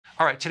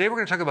All right, today we're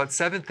going to talk about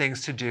 7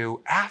 things to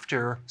do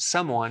after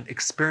someone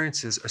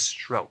experiences a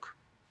stroke.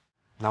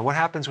 Now, what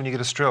happens when you get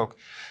a stroke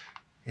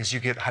is you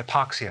get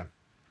hypoxia.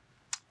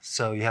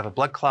 So you have a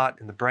blood clot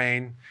in the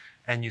brain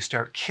and you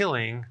start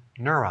killing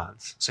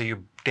neurons. So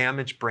you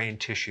damage brain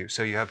tissue.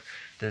 So you have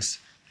this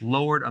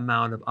lowered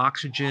amount of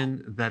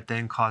oxygen that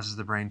then causes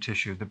the brain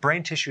tissue. The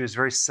brain tissue is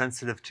very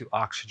sensitive to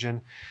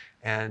oxygen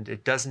and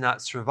it does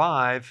not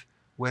survive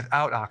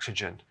without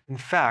oxygen. In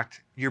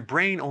fact, your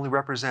brain only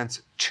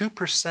represents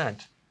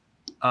 2%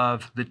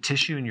 of the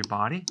tissue in your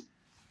body,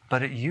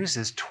 but it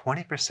uses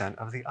 20%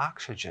 of the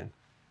oxygen.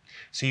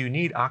 So you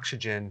need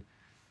oxygen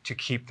to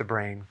keep the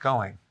brain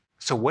going.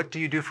 So what do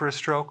you do for a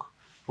stroke?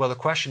 Well, the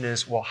question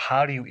is, well,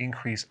 how do you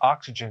increase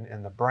oxygen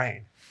in the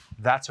brain?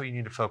 That's what you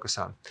need to focus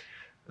on.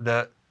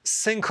 The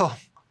single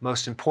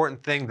most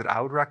important thing that I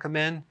would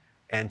recommend,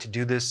 and to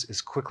do this as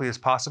quickly as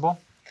possible,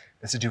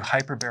 is to do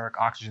hyperbaric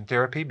oxygen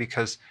therapy,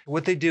 because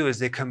what they do is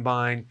they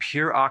combine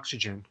pure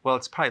oxygen, well,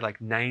 it's probably like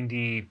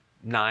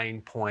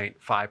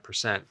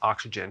 99.5%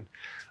 oxygen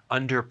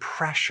under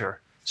pressure.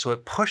 So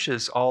it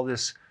pushes all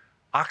this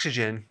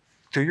oxygen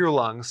through your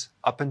lungs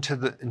up into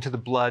the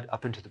blood,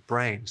 up into the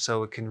brain.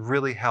 So it can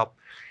really help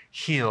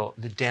heal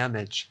the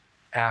damage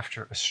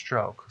after a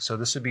stroke. So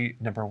this would be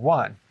number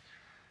 1.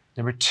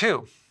 Number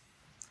 2,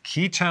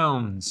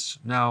 ketones.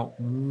 Now,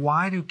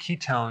 why do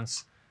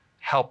ketones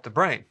help the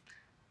brain?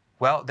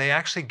 Well, they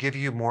actually give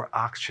you more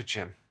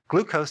oxygen.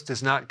 Glucose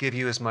does not give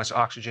you as much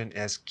oxygen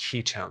as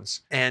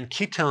ketones. And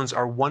ketones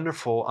are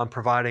wonderful on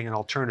providing an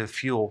alternative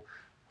fuel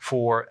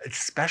for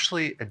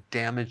especially a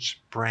damaged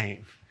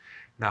brain.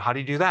 Now, how do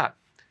you do that?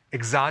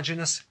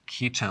 Exogenous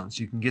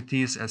ketones. You can get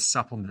these as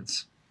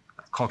supplements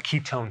called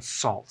ketone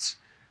salts.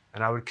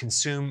 And I would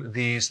consume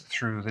these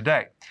through the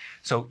day.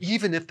 So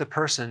even if the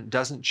person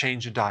doesn't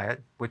change a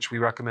diet, which we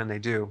recommend they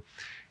do,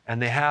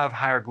 and they have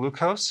higher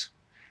glucose,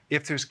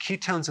 if there's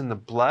ketones in the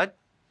blood,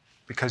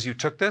 because you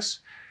took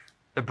this,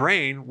 the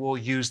brain will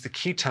use the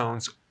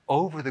ketones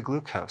over the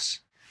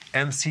glucose.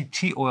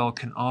 MCT oil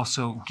can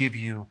also give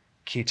you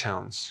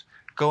ketones.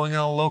 Going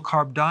on a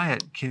low-carb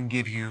diet can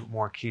give you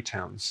more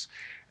ketones.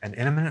 And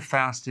intermittent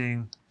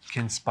fasting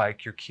can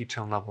spike your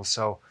ketone levels.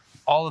 So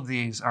all of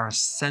these are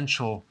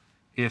essential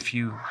if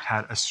you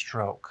had a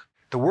stroke.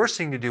 The worst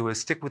thing to do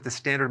is stick with the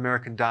standard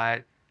American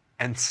diet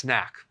and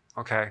snack.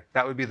 Okay,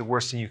 that would be the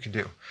worst thing you could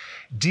do.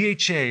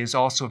 DHA is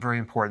also very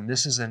important.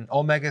 This is an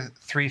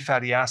omega-3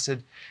 fatty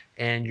acid,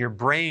 and your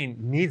brain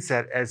needs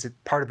that as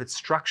part of its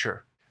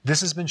structure. This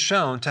has been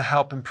shown to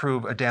help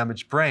improve a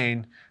damaged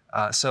brain,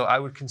 so I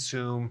would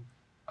consume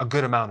a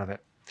good amount of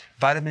it.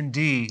 Vitamin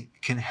D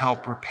can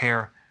help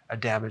repair a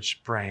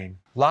damaged brain.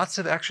 Lots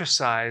of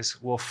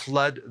exercise will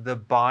flood the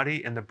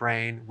body and the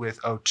brain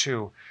with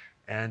O2,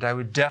 and I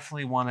would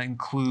definitely want to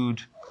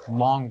include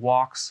long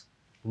walks,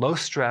 low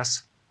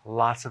stress,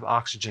 lots of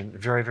oxygen,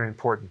 very, very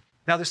important.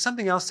 Now, there's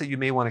something else that you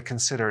may want to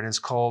consider, and it's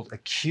called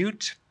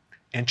acute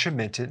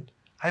intermittent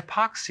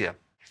hypoxia.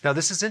 Now,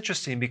 this is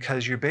interesting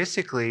because you're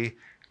basically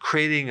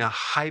creating a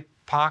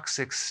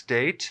hypoxic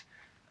state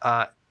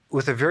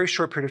with a very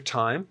short period of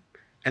time,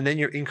 and then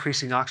you're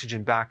increasing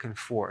oxygen back and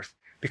forth.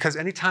 Because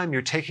anytime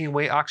you're taking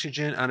away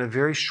oxygen on a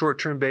very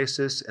short-term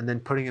basis and then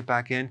putting it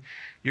back in,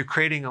 you're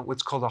creating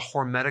what's called a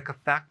hormetic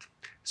effect.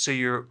 So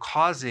you're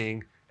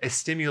causing a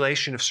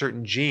stimulation of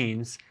certain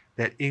genes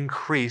that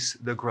increase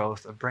the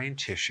growth of brain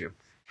tissue.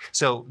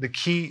 So the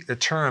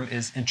term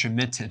is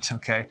intermittent,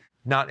 okay?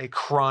 Not a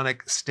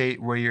chronic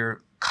state where you're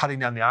cutting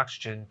down the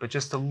oxygen, but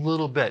just a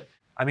little bit.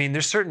 I mean,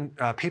 there's certain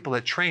people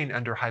that train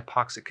under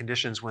hypoxic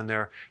conditions when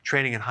they're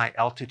training in high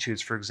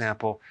altitudes, for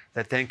example,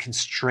 that then can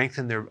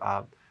strengthen their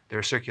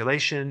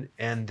circulation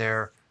and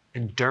their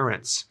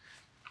endurance.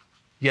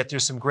 Yet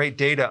there's some great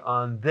data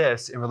on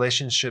this in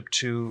relationship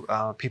to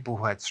people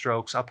who had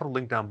strokes. I'll put a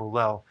link down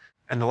below.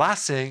 And the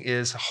last thing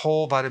is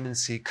whole vitamin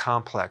C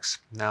complex.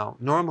 Now,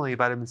 normally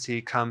vitamin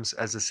C comes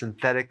as a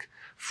synthetic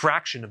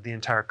fraction of the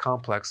entire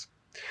complex,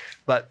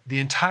 but the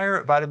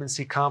entire vitamin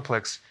C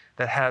complex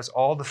that has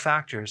all the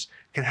factors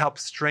can help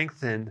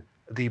strengthen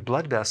the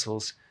blood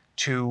vessels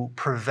to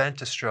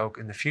prevent a stroke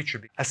in the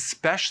future,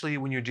 especially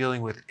when you're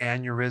dealing with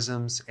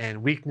aneurysms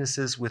and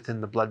weaknesses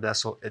within the blood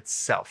vessel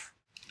itself.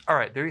 All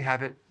right, there you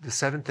have it, the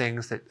 7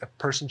 things that a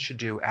person should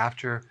do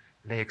after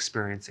they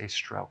experience a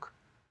stroke.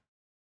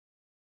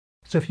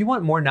 So if you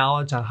want more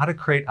knowledge on how to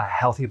create a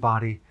healthy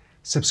body,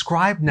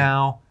 subscribe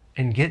now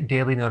and get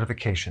daily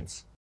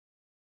notifications.